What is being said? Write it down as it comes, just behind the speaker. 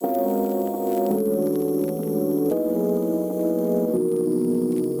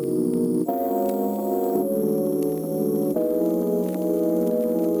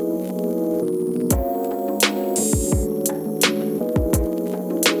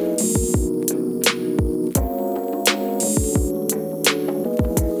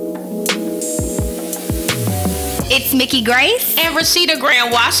It's Miki Grace and Reesheda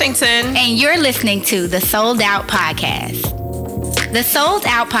Grant Washington, and you're listening to the Sold Out Podcast. The Sold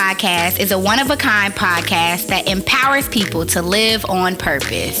Out Podcast is a one-of-a-kind podcast that empowers people to live on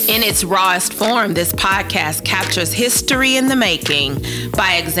purpose. In its rawest form, this podcast captures history in the making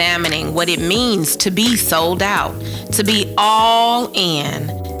by examining what it means to be sold out, to be all in,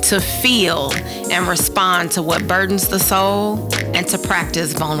 to feel and respond to what burdens the soul, and to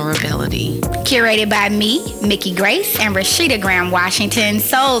practice vulnerability. Curated by me, Miki Grace, and Reesheda Grant Washington,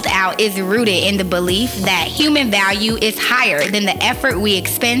 Sold Out is rooted in the belief that human value is higher than the effort we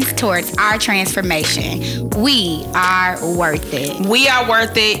expend towards our transformation. We are worth it. We are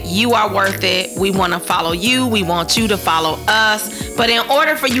worth it. You are worth it. We want to follow you. We want you to follow us. But in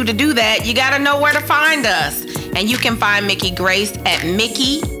order for you to do that, you got to know where to find us. And you can find Miki Grace at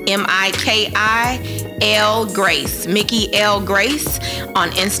Miki, M-I-K-I-L Grace, Miki L Grace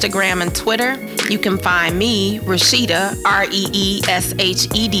on Instagram and Twitter. You can find me, Reesheda, R-E-E-S-H-E-D-A,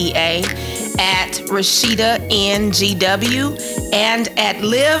 at Reesheda NGW and at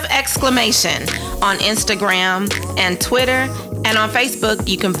Live Exclamation on Instagram and Twitter. And on Facebook,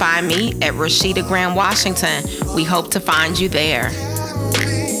 you can find me at Reesheda Grant Washington. We hope to find you there.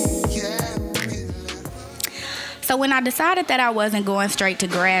 So when I decided that I wasn't going straight to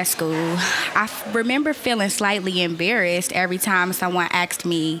grad school, I remember feeling slightly embarrassed every time someone asked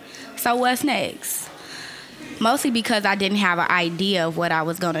me, so what's next? Mostly because I didn't have an idea of what I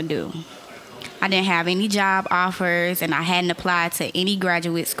was going to do. I didn't have any job offers, and I hadn't applied to any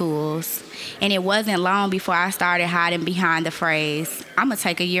graduate schools. And it wasn't long before I started hiding behind the phrase, I'm going to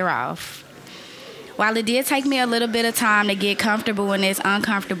take a year off. While it did take me a little bit of time to get comfortable in this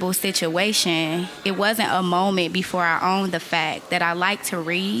uncomfortable situation, it wasn't a moment before I owned the fact that I like to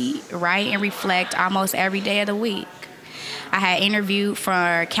read, write, and reflect almost every day of the week. I had interviewed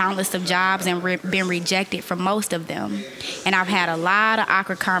for countless of jobs and been rejected from most of them. And I've had a lot of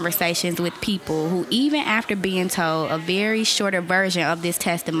awkward conversations with people who, even after being told a very shorter version of this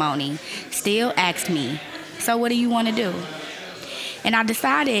testimony, still asked me, so what do you want to do? And I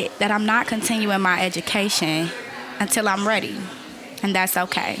decided that I'm not continuing my education until I'm ready, and that's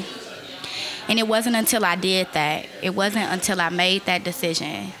okay. And it wasn't until I did that, it wasn't until I made that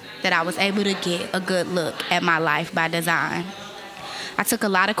decision that I was able to get a good look at my life by design. I took a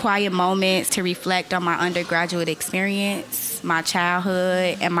lot of quiet moments to reflect on my undergraduate experience, my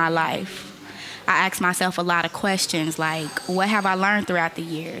childhood, and my life. I asked myself a lot of questions like, what have I learned throughout the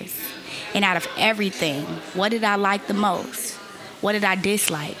years? And out of everything, what did I like the most? What did I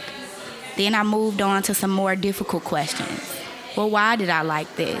dislike? Then I moved on to some more difficult questions. Well, why did I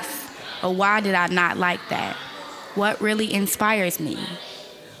like this? Or why did I not like that? What really inspires me?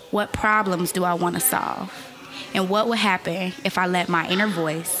 What problems do I want to solve? And what would happen if I let my inner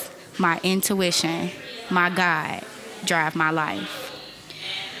voice, my intuition, my guide, drive my life?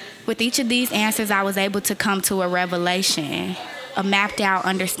 With each of these answers, I was able to come to a revelation, a mapped out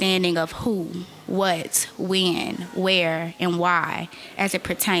understanding of who, what, when, where, and why as it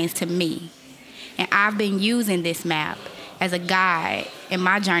pertains to me. And I've been using this map as a guide in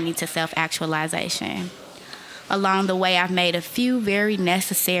my journey to self-actualization. Along the way, I've made a few very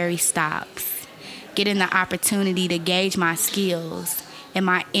necessary stops, getting the opportunity to gauge my skills and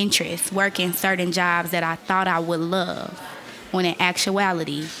my interests working certain jobs that I thought I would love, when in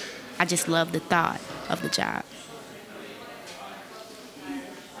actuality, I just love the thought of the job.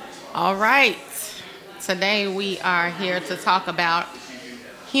 All right. Today we are here to talk about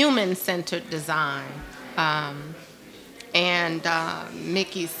human-centered design.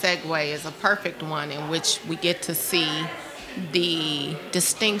 Miki's segue is a perfect one in which we get to see the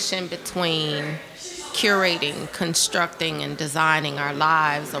distinction between curating, constructing, and designing our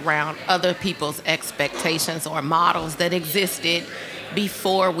lives around other people's expectations or models that existed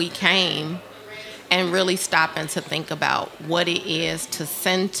before we came, and really stopping to think about what it is to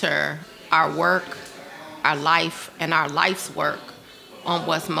center our work, our life, and our life's work on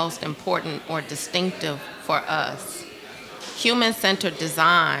what's most important or distinctive for us. Human-centered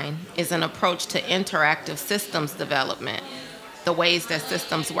design is an approach to interactive systems development, the ways that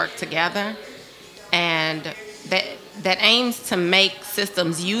systems work together, and that aims to make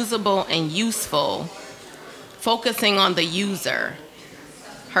systems usable and useful, focusing on the user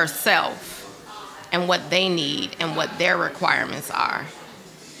herself and what they need and what their requirements are,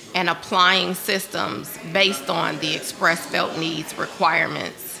 and applying systems based on the express felt needs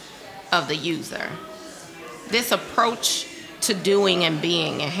requirements of the user. This approach to doing and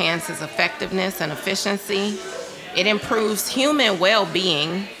being enhances effectiveness and efficiency. It improves human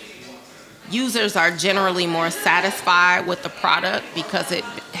well-being. Users are generally more satisfied with the product because it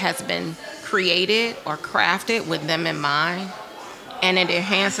has been created or crafted with them in mind, and it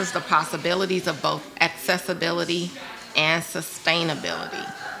enhances the possibilities of both accessibility and sustainability.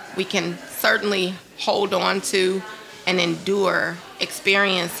 We can certainly hold on to and endure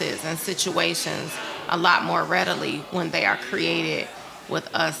experiences and situations a lot more readily when they are created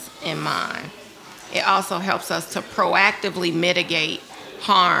with us in mind. It also helps us to proactively mitigate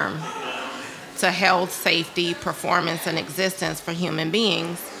harm to health, safety, performance, and existence for human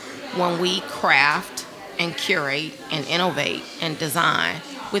beings when we craft and curate and innovate and design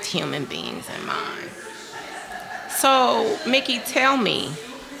with human beings in mind. So, Miki, tell me,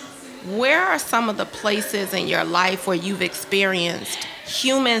 where are some of the places in your life where you've experienced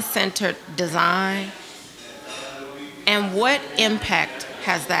human-centered design, and what impact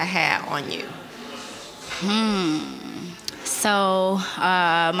has that had on you? So,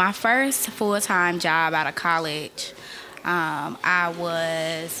 my first full-time job out of college, I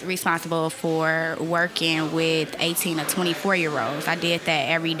was responsible for working with 18 to 24-year-olds. I did that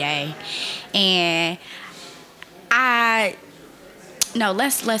every day. And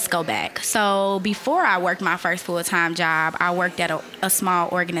let's go back. So before I worked my first full-time job, I worked at a small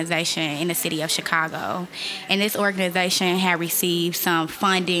organization in the city of Chicago. And this organization had received some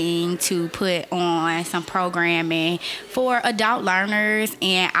funding to put on some programming for adult learners,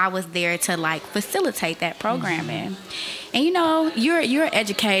 and I was there to facilitate that programming. And you're an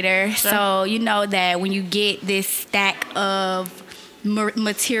educator, Sure. so you know that when you get this stack of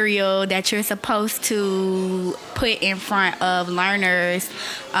material that you're supposed to put in front of learners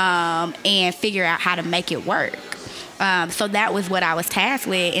and figure out how to make it work. So that was what I was tasked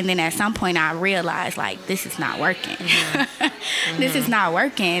with. And then at some point I realized, this is not working. This is not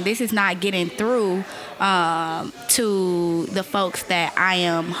working. This is not getting through to the folks that I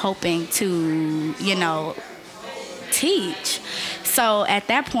am hoping to, teach. So at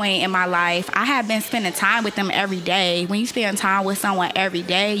that point in my life, I had been spending time with them every day. When you spend time with someone every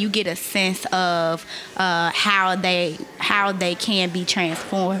day, you get a sense of how they can be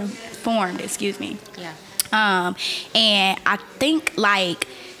transformed. Excuse me. Yeah. And I think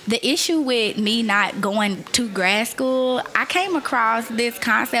the issue with me not going to grad school, I came across this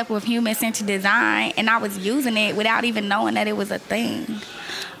concept of human-centered design, and I was using it without even knowing that it was a thing.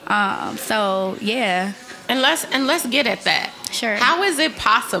 So yeah. And let's get at that. Sure. How is it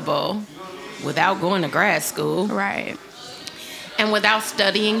possible, without going to grad school, Right. and without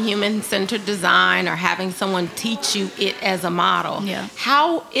studying human-centered design or having someone teach you it as a model, Yeah.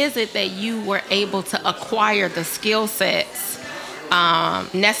 how is it that you were able to acquire the skill sets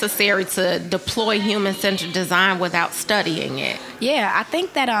necessary to deploy human-centered design without studying it? Yeah, I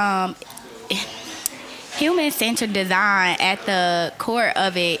think that human-centered design, at the core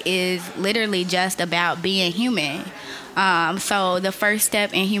of it, is literally just about being human. So the first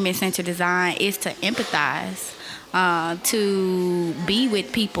step in human-centered design is to empathize, to be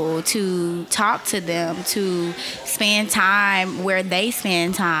with people, to talk to them, to spend time where they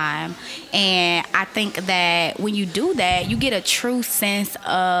spend time. And I think that when you do that, you get a true sense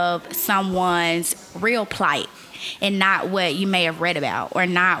of someone's real plight, and not what you may have read about or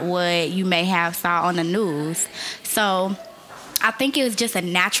not what you may have saw on the news. So I think it was just a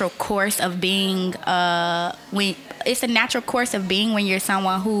natural course of being when you're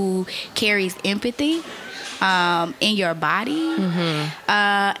someone who carries empathy in your body.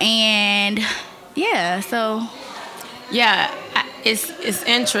 And yeah, so yeah, it's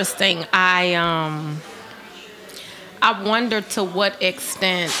interesting. I wonder to what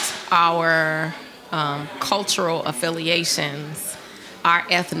extent our cultural affiliations, our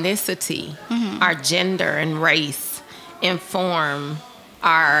ethnicity, our gender and race inform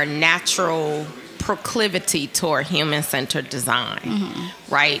our natural proclivity toward human-centered design,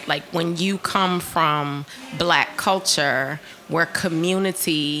 right? Like when you come from Black culture, where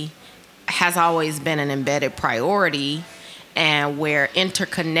community has always been an embedded priority, and where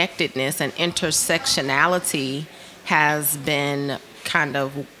interconnectedness and intersectionality has been kind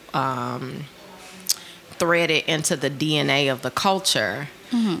of threaded into the DNA of the culture.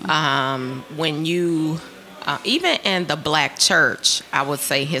 When you, even in the Black church, I would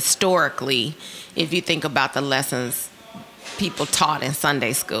say historically, if you think about the lessons people taught in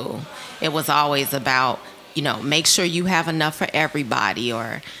Sunday school, it was always about, make sure you have enough for everybody,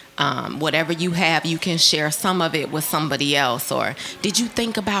 or whatever you have, you can share some of it with somebody else. Or did you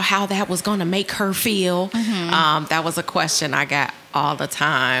think about how that was going to make her feel? That was a question I got all the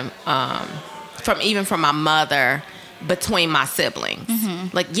time. From my mother, between my siblings.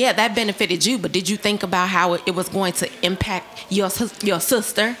 Yeah, that benefited you, but did you think about how it was going to impact your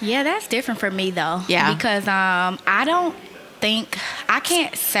sister? yeah, that's different for me though. Yeah. Because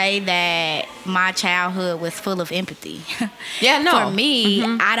can't say that my childhood was full of empathy. Yeah, no. For me,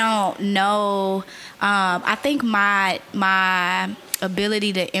 I don't know. I think my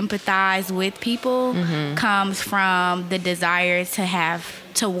ability to empathize with people comes from the desire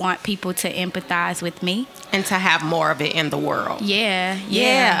to want people to empathize with me. And to have more of it in the world.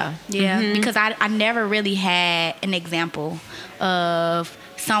 Yeah. Because I never really had an example of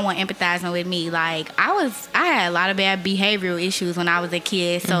someone empathizing with me. Like, I had a lot of bad behavioral issues when I was a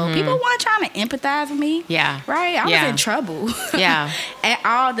kid, so people weren't trying to empathize with me. Yeah. Right? I was in trouble. Yeah.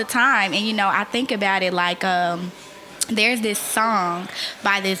 All the time. And, I think about it like, there's this song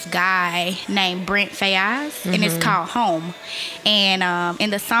by this guy named Brent Fayaz, and it's called Home. And in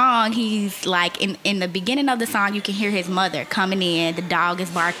the song, he's like, in the beginning of the song, you can hear his mother coming in. The dog is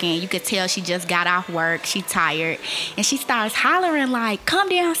barking. You could tell she just got off work. She's tired. And she starts hollering like, come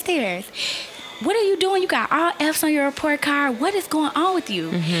downstairs. What are you doing? You got all F's on your report card. What is going on with you?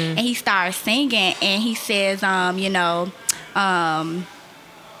 And he starts singing, and he says,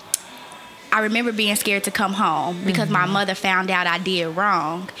 I remember being scared to come home because my mother found out I did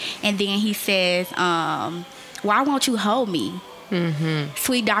wrong. And then he says, why won't you hold me?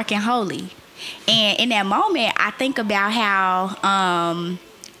 Sweet, dark, and holy. And in that moment, I think about how,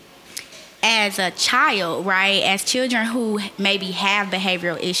 as a child, right, as children who maybe have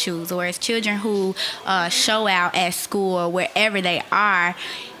behavioral issues, or as children who show out at school or wherever they are,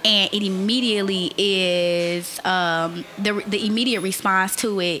 and it immediately is, the immediate response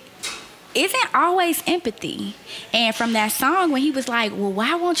to it isn't always empathy. And from that song, when he was like, well,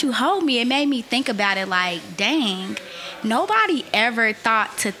 why won't you hold me? It made me think about it like, dang, nobody ever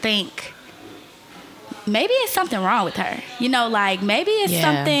thought to think, maybe it's something wrong with her. Like, maybe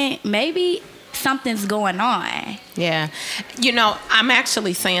it's maybe something's going on. Yeah. I'm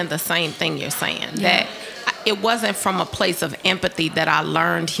actually saying the same thing you're saying, that it wasn't from a place of empathy that I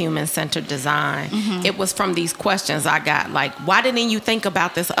learned human-centered design. It was from these questions I got, like, why didn't you think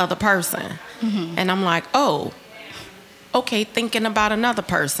about this other person? And I'm like, oh, okay, thinking about another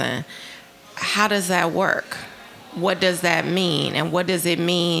person. How does that work? What does that mean? And what does it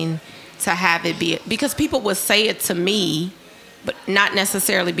mean to have it be? Because people would say it to me, but not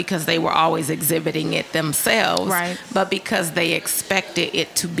necessarily because they were always exhibiting it themselves, right, but because they expected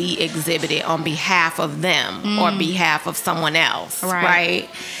it to be exhibited on behalf of them or behalf of someone else, right?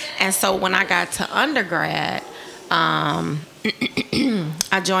 And so when I got to undergrad, I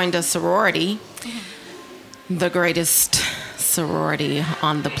joined a sorority, the greatest sorority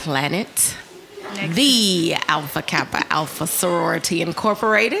on the planet, the Alpha Kappa Alpha Sorority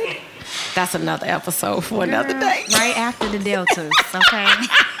Incorporated. That's another episode for another day. Right after the Deltas, okay?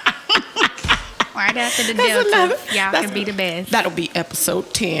 Right after the Deltas, y'all can be the best. That'll be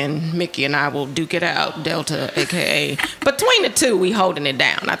episode 10. Mickey and I will duke it out, Delta, a.k.a. Between the two, we holding it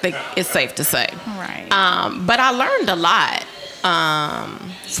down. I think it's safe to say. Right. But I learned a lot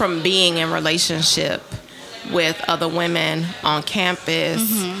from being in relationship with other women on campus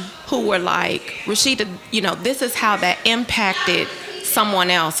who were like, Reesheda, this is how that impacted someone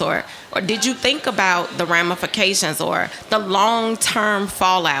else, or did you think about the ramifications or the long-term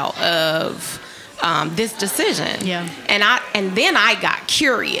fallout of this decision? Yeah. And then I got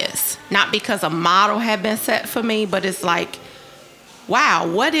curious, not because a model had been set for me, but it's like, wow,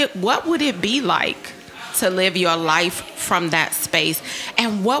 what would it be like to live your life from that space?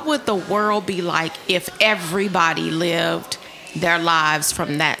 And what would the world be like if everybody lived their lives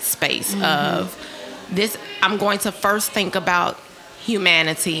from that space of this? I'm going to first think about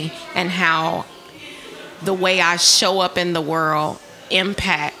humanity and how the way I show up in the world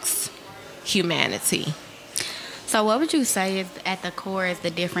impacts humanity. So what would you say is at the core is the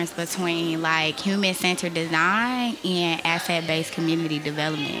difference between like human-centered design and asset-based community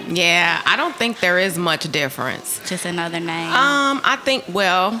development? Yeah, I don't think there is much difference. Just another name? I think,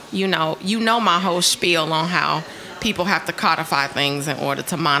 well, you know my whole spiel on how people have to codify things in order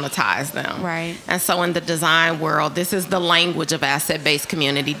to monetize them. Right. And so in the design world, this is the language of asset-based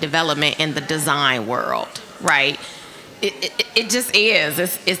community development in the design world, right? It just is.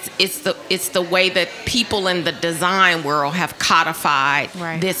 It's the way that people in the design world have codified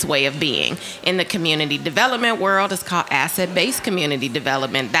this way of being. In the community development world, it's called asset-based community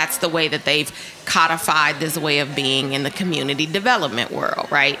development. That's the way that they've codified this way of being in the community development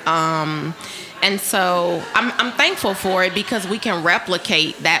world, right? And so I'm thankful for it because we can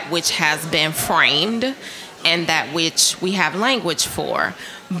replicate that which has been framed and that which we have language for.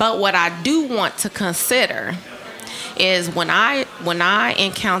 But what I do want to consider is when I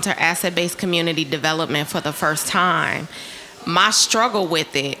encounter asset-based community development for the first time, my struggle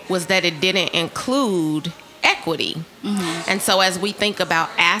with it was that it didn't include equity. And so as we think about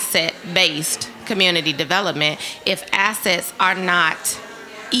asset-based community development, if assets are not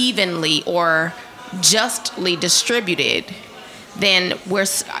evenly or justly distributed, then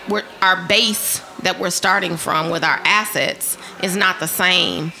our base that we're starting from with our assets is not the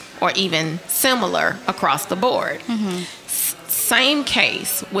same or even similar across the board. Same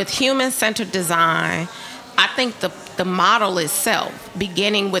case with human-centered design. I think the model itself,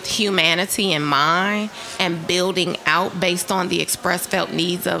 beginning with humanity in mind and building out based on the express felt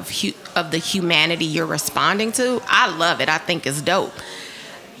needs of the humanity you're responding to, I love it. I think it's dope.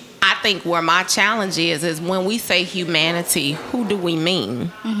 I think where my challenge is when we say humanity, who do we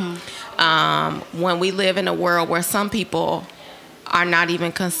mean? When we live in a world where some people are not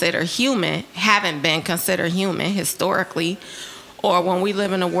even considered human, haven't been considered human historically, or when we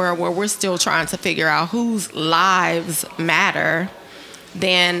live in a world where we're still trying to figure out whose lives matter,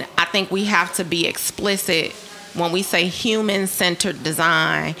 then I think we have to be explicit. When we say human-centered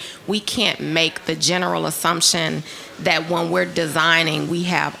design, we can't make the general assumption that when we're designing, we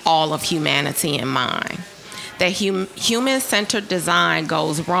have all of humanity in mind. That human-centered design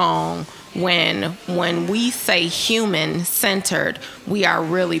goes wrong when we say human-centered, we are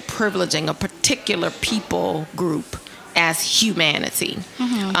really privileging a particular people group as humanity.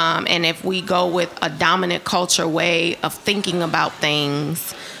 And if we go with a dominant culture way of thinking about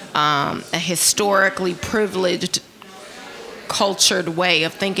things, a historically privileged, cultured way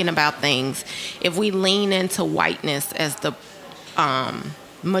of thinking about things, if we lean into whiteness as the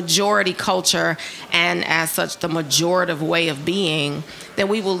majority culture and as such the majorative way of being, then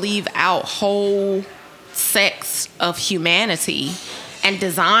we will leave out whole sects of humanity and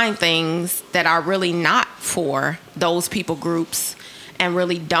design things that are really not for those people groups and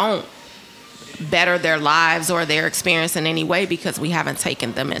really don't better their lives or their experience in any way because we haven't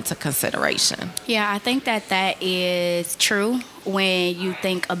taken them into consideration. Yeah, I think that is true when you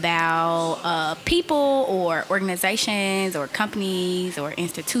think about people or organizations or companies or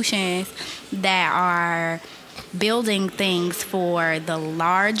institutions that are building things for the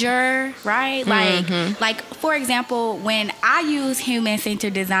larger, right? Like for example, when I use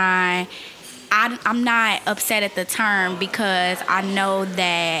human-centered design, I'm not upset at the term because I know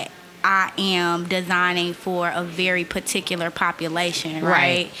that I am designing for a very particular population,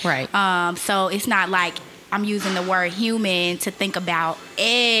 right? Right. So it's not like I'm using the word human to think about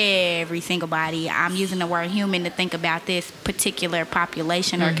every single body. I'm using the word human to think about this particular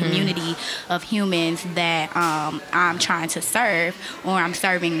population or community of humans that I'm trying to serve or I'm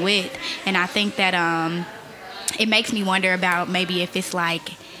serving with. And I think that it makes me wonder about maybe if it's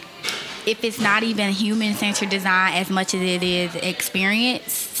not even human-centered design as much as it is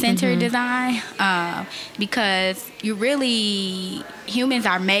experience-centered design, because humans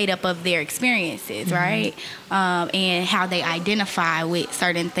are made up of their experiences, right? And how they identify with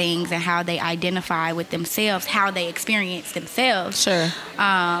certain things and how they identify with themselves, how they experience themselves. Sure.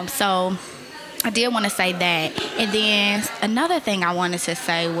 So I did want to say that. And then another thing I wanted to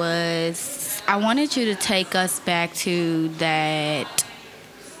say was I wanted you to take us back to that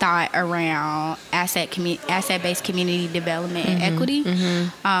thought around asset-based community development and equity.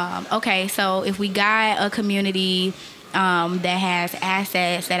 Okay, so if we got a community that has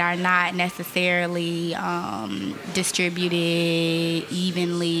assets that are not necessarily distributed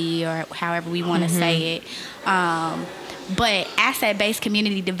evenly or however we want to say it, but asset-based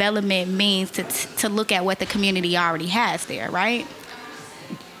community development means to look at what the community already has there, right?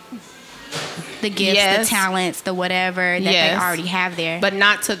 The gifts, the talents, the whatever that they already have there. But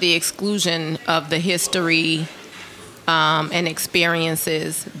not to the exclusion of the history and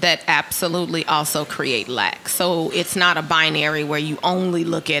experiences that absolutely also create lack. So it's not a binary where you only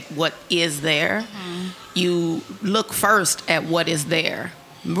look at what is there. You look first at what is there,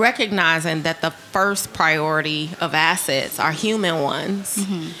 recognizing that the first priority of assets are human ones.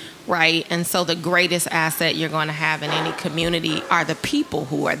 Right? And so the greatest asset you're going to have in any community are the people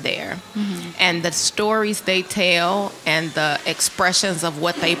who are there. And the stories they tell and the expressions of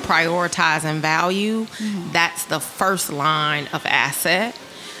what they prioritize and value, that's the first line of asset.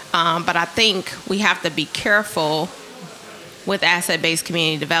 But I think we have to be careful with asset-based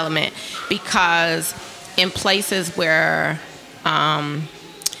community development because in places where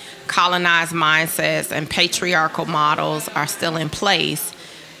colonized mindsets and patriarchal models are still in place,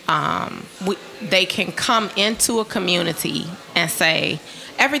 they can come into a community and say,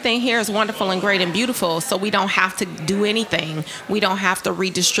 everything here is wonderful and great and beautiful, so we don't have to do anything. We don't have to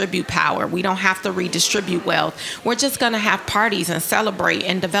redistribute power. We don't have to redistribute wealth. We're just going to have parties and celebrate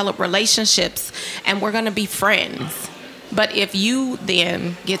and develop relationships, and we're going to be friends. But if you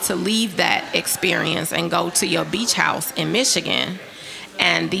then get to leave that experience and go to your beach house in Michigan,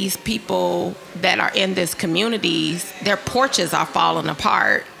 and these people that are in this communities, their porches are falling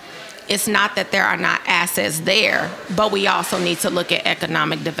apart, it's not that there are not assets there, but we also need to look at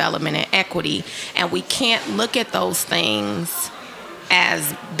economic development and equity. And we can't look at those things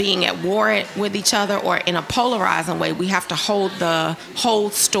as being at war with each other or in a polarizing way. We have to hold the whole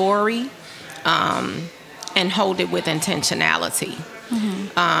story and hold it with intentionality.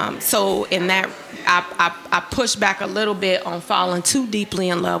 So in that, I push back a little bit on falling too deeply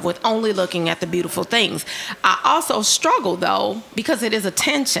in love with only looking at the beautiful things. I also struggle, though, because it is a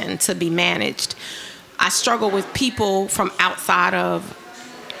tension to be managed. I struggle with people from outside of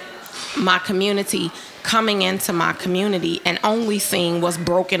my community coming into my community and only seeing what's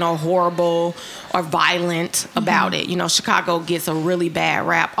broken or horrible or violent about it. You know, Chicago gets a really bad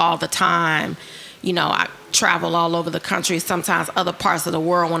rap all the time. You know, I travel all over the country, sometimes other parts of the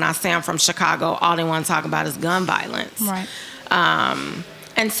world. When I say I'm from Chicago, all they want to talk about is gun violence. Right.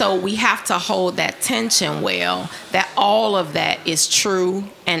 And so we have to hold that tension well, that all of that is true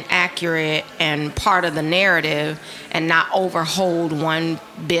and accurate and part of the narrative, and not overhold one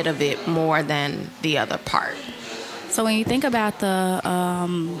bit of it more than the other part. So when you think about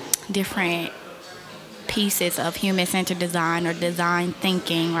the different pieces of human-centered design or design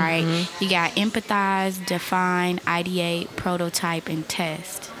thinking, right? You got empathize, define, ideate, prototype, and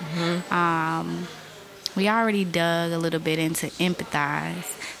test. We already dug a little bit into empathize.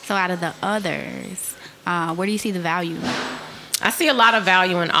 So out of the others, where do you see the value? I see a lot of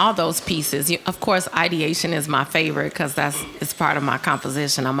value in all those pieces. Of course, ideation is my favorite because it's part of my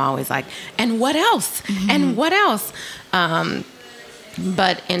composition. I'm always like, and what else? And what else?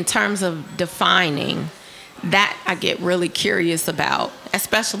 But in terms of defining, that I get really curious about,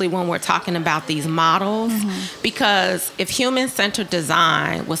 especially when we're talking about these models, because if human-centered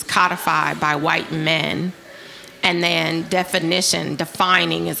design was codified by white men, and then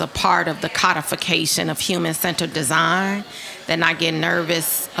defining is a part of the codification of human-centered design, then I get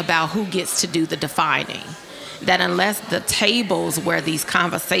nervous about who gets to do the defining. That unless the tables where these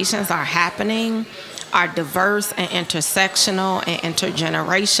conversations are happening are diverse and intersectional and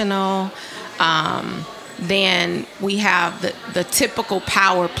intergenerational, then we have the typical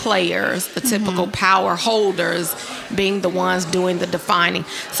power players, the typical power holders being the ones doing the defining.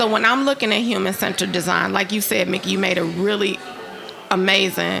 So when I'm looking at human-centered design, like you said, Miki, you made a really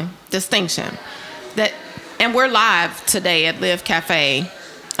amazing distinction. And we're live today at Live Cafe.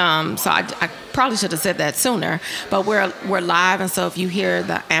 So I probably should have said that sooner, but we're live, and so if you hear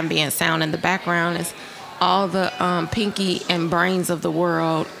the ambient sound in the background, it's all the pinky and brains of the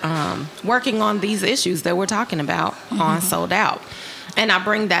world working on these issues that we're talking about on Sold Out. And I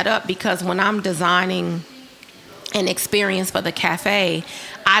bring that up because when I'm designing an experience for the cafe,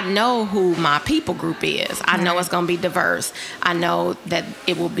 I know who my people group is. I know it's going to be diverse. I know that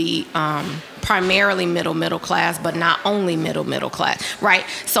it will be primarily middle class, but not only middle class, right?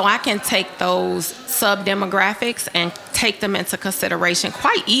 So I can take those sub-demographics and take them into consideration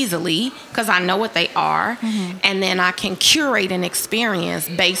quite easily because I know what they are. And then I can curate an experience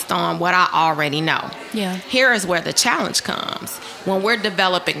based on what I already know. Yeah. Here is where the challenge comes. When we're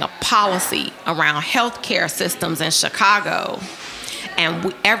developing a policy around healthcare systems in Chicago,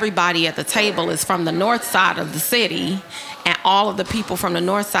 and everybody at the table is from the north side of the city, and all of the people from the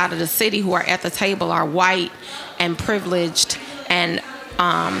north side of the city who are at the table are white and privileged and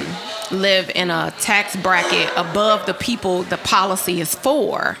live in a tax bracket above the people the policy is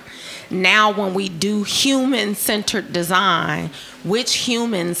for. Now when we do human-centered design, which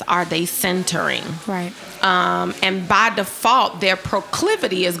humans are they centering? Right. And by default, their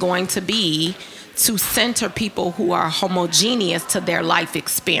proclivity is going to be to center people who are homogeneous to their life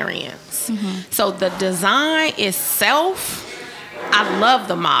experience. So the design itself, I love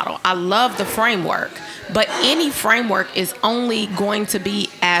the model. I love the framework. But any framework is only going to be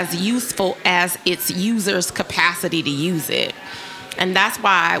as useful as its user's capacity to use it. And that's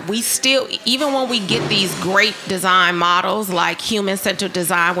why we still, even when we get these great design models like human-centered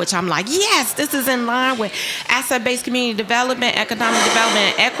design, which I'm like, yes, this is in line with asset-based community development, economic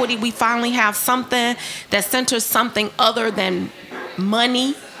development, and equity. We finally have something that centers something other than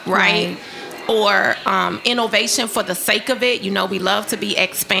money, right? Or innovation for the sake of it. You know, we love to be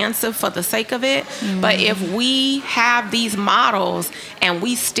expansive for the sake of it. But if we have these models and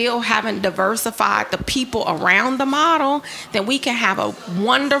we still haven't diversified the people around the model, then we can have a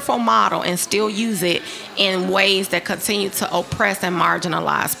wonderful model and still use it in ways that continue to oppress and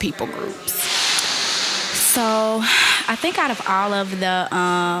marginalize people groups. So I think out of all of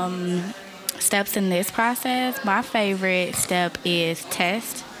the steps in this process, my favorite step is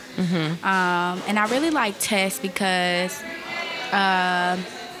test. And I really like test because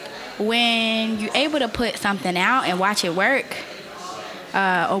when you're able to put something out and watch it work,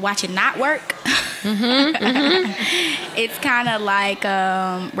 or watch it not work, it's kind of like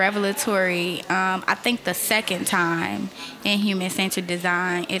revelatory. I think the second time in human-centered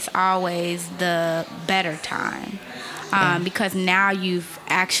design, it's always the better time. Because now we've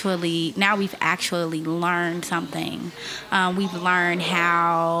actually learned something. We've learned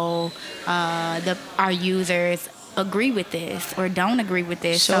how our users agree with this or don't agree with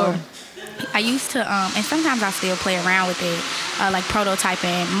this. Sure. So I used to, and sometimes I still play around with it, like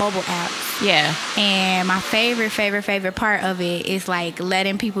prototyping mobile apps. Yeah. And my favorite part of it is like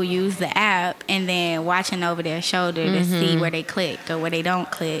letting people use the app and then watching over their shoulder to see where they click or where they don't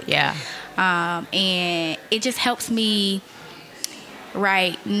click. Yeah. And it just helps me,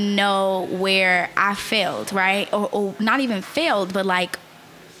 right, know where I failed, right? Or not even failed, but like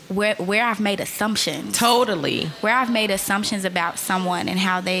where I've made assumptions. Totally. Where I've made assumptions about someone and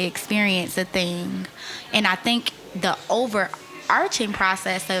how they experience a thing. And I think the overarching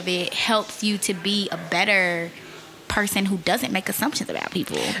process of it helps you to be a better person who doesn't make assumptions about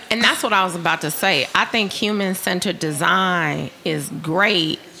people. And that's what I was about to say. I think human-centered design is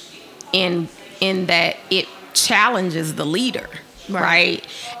great in that it challenges the leader, right?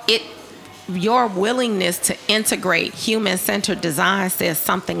 Your willingness to integrate human-centered design says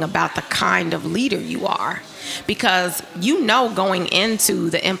something about the kind of leader you are, because you know going into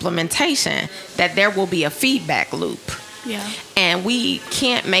the implementation that there will be a feedback loop. Yeah. And we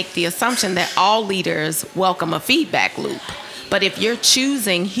can't make the assumption that all leaders welcome a feedback loop. But if you're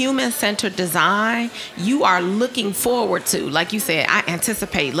choosing human-centered design, you are looking forward to, like you said, I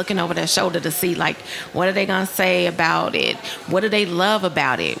anticipate looking over their shoulder to see, like, what are they going to say about it? What do they love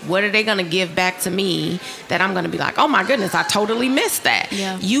about it? What are they going to give back to me that I'm going to be like, oh my goodness, I totally missed that.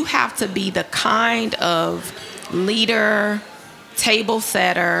 Yeah. You have to be the kind of leader, table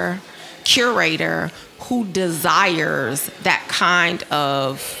setter, curator who desires that kind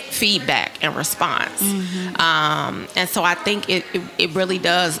of feedback and response. And so I think it really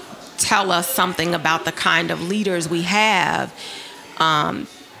does tell us something about the kind of leaders we have,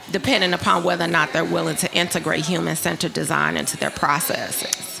 depending upon whether or not they're willing to integrate human-centered design into their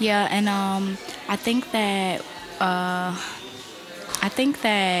processes. Yeah, and I think that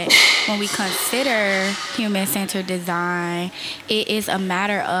when we consider human-centered design, it is a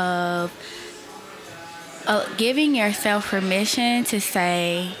matter of giving yourself permission to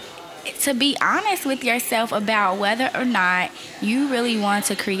be honest with yourself about whether or not you really want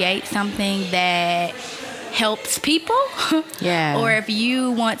to create something that helps people, or if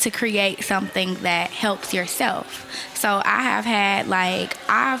you want to create something that helps yourself. So I have had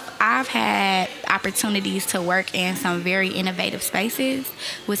I've had opportunities to work in some very innovative spaces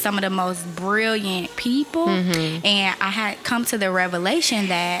with some of the most brilliant people, and I had come to the revelation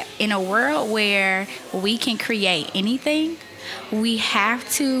that in a world where we can create anything, we have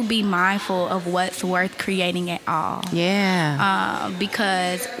to be mindful of what's worth creating at all. Yeah.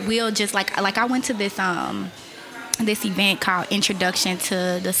 Because we'll just like I went to this event called Introduction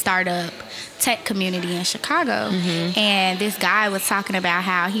to the Startup Tech Community in Chicago, and this guy was talking about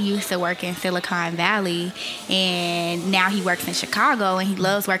how he used to work in Silicon Valley and now he works in Chicago, and he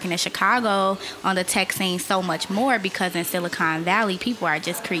loves working in Chicago on the tech scene so much more because in Silicon Valley people are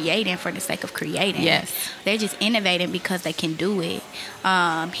just creating for the sake of creating. Yes. They're just innovating because they can do it.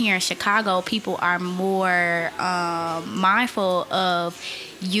 Here in Chicago, people are more mindful of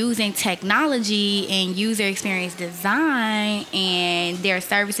using technology and user experience design and their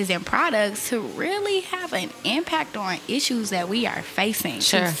services and products to really have an impact on issues that we are facing,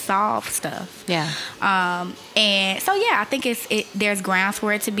 to solve stuff. Yeah. And so I think there's grounds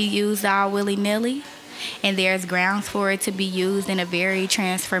for it to be used all willy-nilly, and there's grounds for it to be used in a very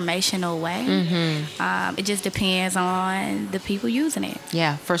transformational way. It just depends on the people using it.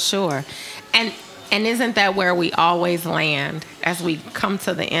 Yeah, for sure. And isn't that where we always land as we come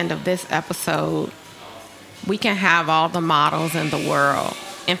to the end of this episode? We can have all the models in the world.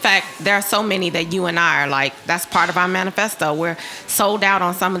 In fact, there are so many that you and I are like, that's part of our manifesto. We're sold out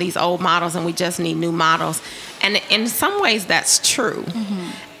on some of these old models and we just need new models. And in some ways that's true.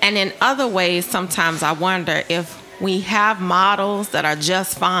 And in other ways, sometimes I wonder if we have models that are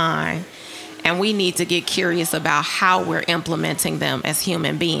just fine and we need to get curious about how we're implementing them as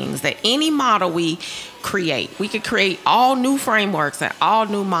human beings. That any model we create, we could create all new frameworks and all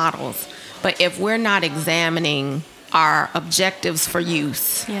new models, but if we're not examining our objectives for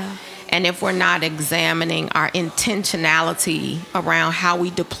use And if we're not examining our intentionality around how we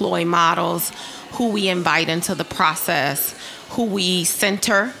deploy models, who we invite into the process, who we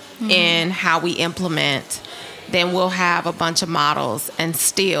center in how we implement, then we'll have a bunch of models and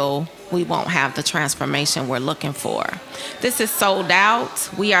still we won't have the transformation we're looking for. This is sold out.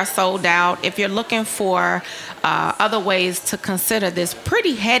 We are sold out. If you're looking for other ways to consider this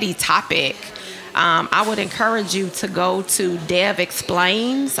pretty heady topic, I would encourage you to go to Dev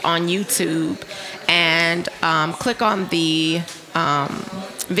Explains on YouTube and click on the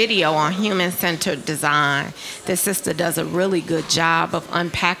video on human-centered design. This sister does a really good job of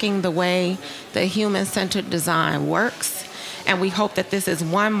unpacking the way the human-centered design works. And we hope that this is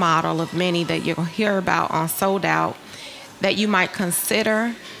one model of many that you'll hear about on Sold Out that you might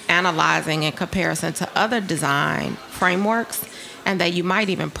consider analyzing in comparison to other design frameworks, and that you might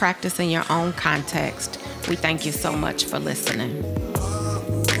even practice in your own context. We thank you so much for listening.